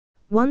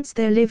Once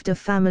there lived a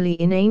family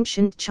in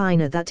ancient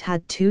China that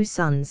had two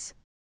sons.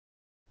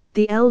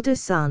 The elder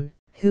son,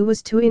 who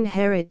was to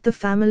inherit the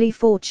family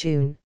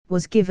fortune,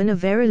 was given a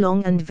very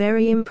long and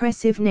very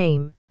impressive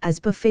name,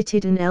 as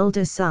befitted an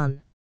elder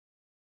son.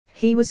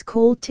 He was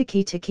called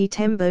Tiki Tiki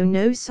Tembo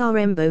no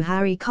Sarembo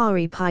Hari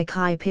Kari Pai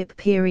Kai Pip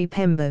Piri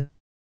Pembo.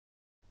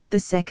 The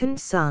second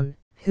son,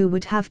 who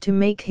would have to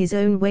make his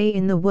own way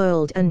in the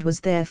world and was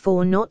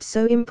therefore not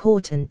so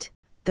important,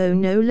 though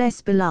no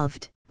less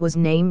beloved, was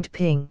named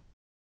Ping.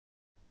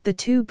 The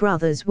two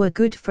brothers were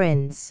good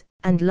friends,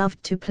 and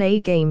loved to play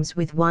games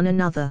with one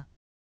another.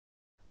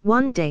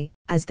 One day,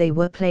 as they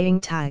were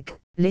playing tag,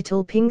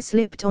 little Ping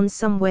slipped on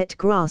some wet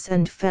grass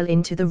and fell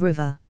into the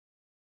river.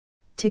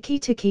 Tiki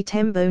Tiki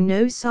Tembo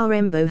no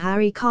Sarembo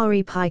Hari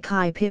Kari Pai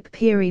Kai Pip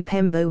Piri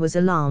Pembo was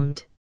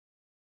alarmed.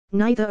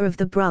 Neither of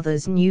the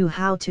brothers knew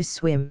how to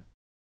swim.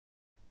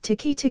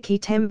 Tiki Tiki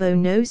Tembo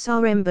no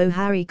Sarembo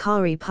Hari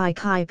Kari Pai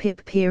Kai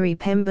Pip Piri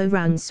Pembo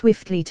ran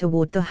swiftly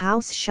toward the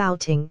house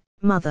shouting,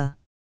 "Mother!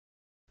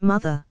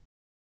 Mother!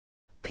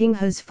 Ping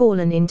has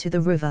fallen into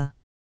the river."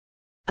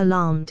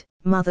 Alarmed,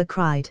 Mother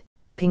cried,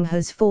 "Ping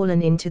has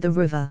fallen into the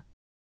river.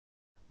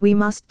 We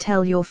must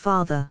tell your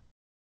father."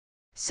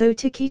 So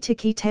Tiki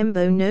Tiki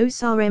Tembo no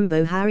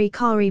Sarembo Hari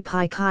Kari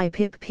Pai Kai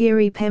Pip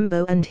Piri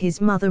Pembo and his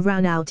mother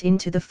ran out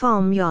into the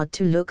farmyard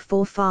to look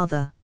for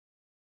father.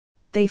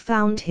 They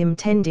found him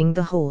tending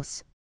the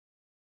horse.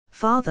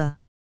 "Father!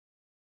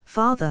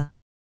 Father!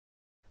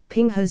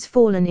 Ping has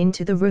fallen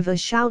into the river,"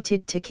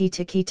 shouted Tiki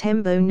Tiki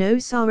Tembo no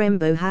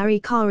Sarembo Hari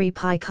Kari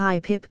Pai Kai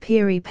Pip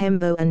Piri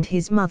Pembo and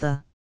his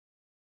mother.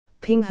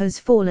 "Ping has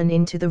fallen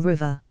into the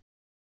river."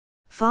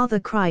 Father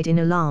cried in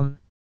alarm.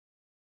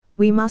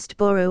 "We must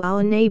borrow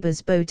our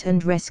neighbor's boat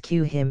and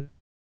rescue him."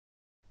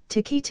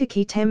 Tiki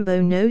Tiki Tembo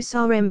no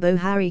Sarembo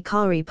Hari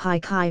Kari Pai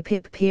Kai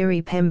Pip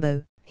Piri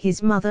Pembo,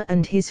 his mother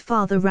and his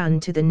father ran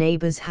to the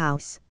neighbor's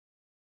house.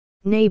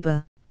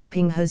 "Neighbor,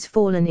 Ping has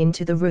fallen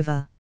into the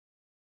river.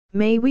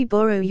 May we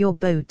borrow your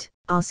boat?"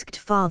 asked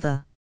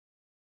father.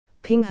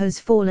 "Ping has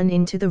fallen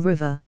into the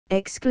river,"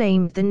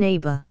 exclaimed the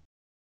neighbor.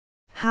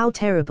 "How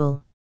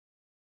terrible!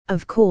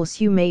 Of course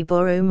you may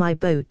borrow my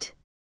boat."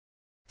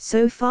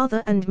 So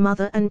father and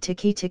mother and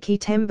Tiki Tiki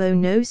Tembo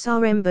no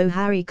Sarembo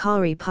Hari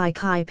Kari Pai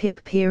Kai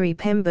Pip Piri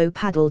Pembo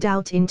paddled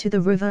out into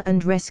the river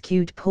and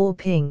rescued poor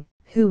Ping,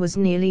 who was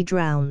nearly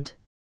drowned.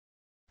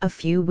 A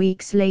few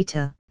weeks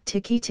later,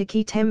 Tiki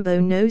Tiki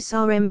Tembo no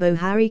Sarembo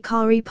Hari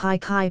Kari Pai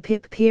Kai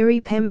Pip Piri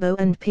Pembo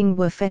and Ping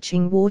were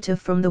fetching water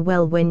from the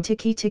well when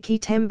Tiki Tiki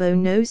Tembo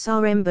no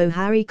Sarembo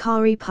Hari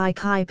Kari Pai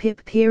Kai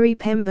Pip Piri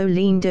Pembo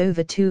leaned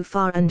over too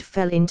far and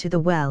fell into the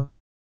well.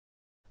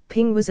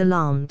 Ping was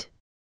alarmed.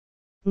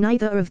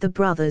 Neither of the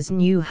brothers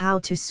knew how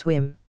to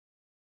swim.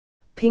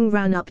 Ping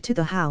ran up to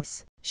the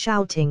house,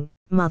 shouting,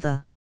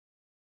 "Mother!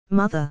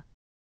 Mother!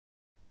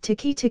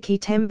 Tiki Tiki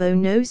Tembo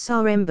no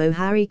Sarembo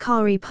Hari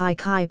Kari Pai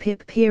Kai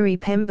Pip Piri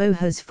Pembo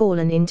has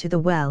fallen into the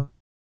well."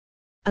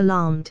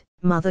 Alarmed,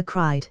 mother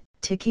cried,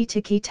 "Tiki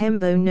Tiki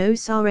Tembo no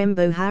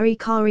Sarembo Hari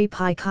Kari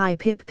Pai Kai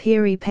Pip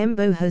Piri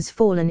Pembo has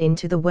fallen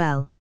into the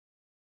well.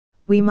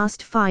 We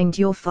must find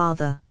your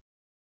father."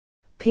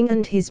 Ping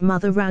and his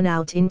mother ran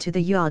out into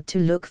the yard to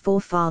look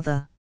for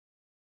father.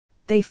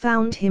 They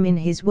found him in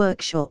his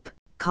workshop,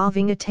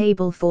 carving a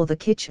table for the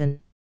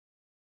kitchen.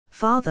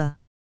 "Father!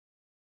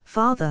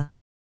 Father!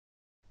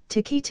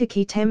 Tiki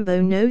Tiki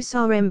Tembo no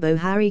Sarembo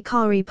Hari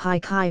Kari Pai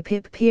Kai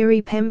Pip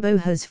Piri Pembo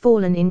has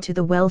fallen into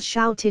the well,"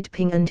 shouted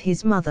Ping and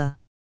his mother.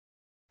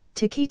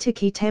 "Tiki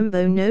Tiki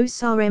Tembo no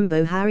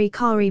Sarembo Hari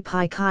Kari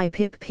Pai Kai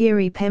Pip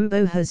Piri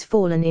Pembo has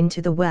fallen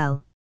into the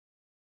well."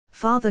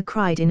 Father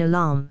cried in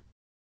alarm.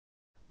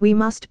 "We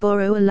must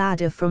borrow a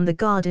ladder from the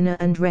gardener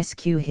and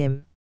rescue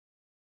him."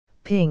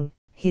 Ping,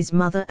 his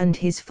mother and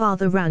his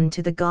father ran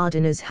to the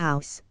gardener's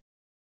house.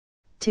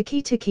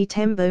 "Tiki Tiki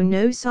Tembo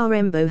no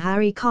Sarembo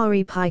Hari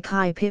Kari Pai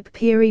Kai Pip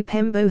Piri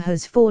Pembo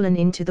has fallen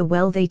into the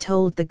well," they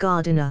told the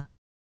gardener.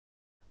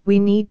 "We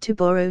need to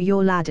borrow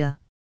your ladder."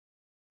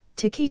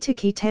 "Tiki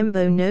Tiki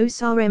Tembo no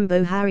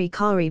Sarembo Hari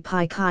Kari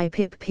Pai Kai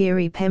Pip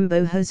Piri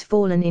Pembo has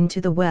fallen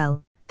into the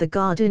well," the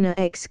gardener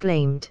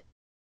exclaimed.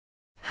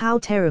 "How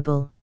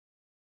terrible!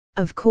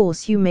 Of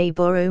course you may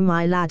borrow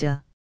my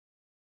ladder."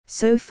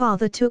 So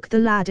father took the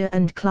ladder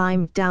and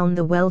climbed down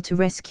the well to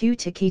rescue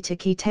Tiki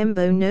Tiki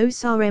Tembo no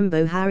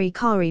Sarembo Hari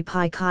Kari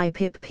Pai Kai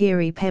Pip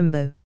Piri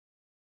Pembo.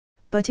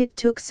 But it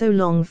took so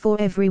long for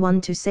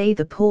everyone to say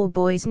the poor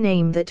boy's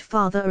name that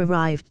father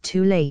arrived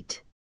too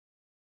late.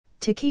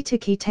 Tiki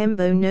Tiki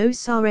Tembo no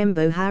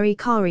Sarembo Hari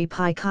Kari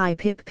Pai Kai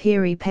Pip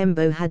Piri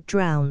Pembo had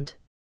drowned.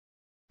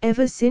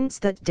 Ever since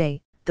that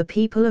day, the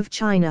people of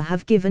China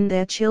have given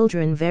their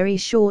children very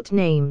short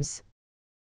names.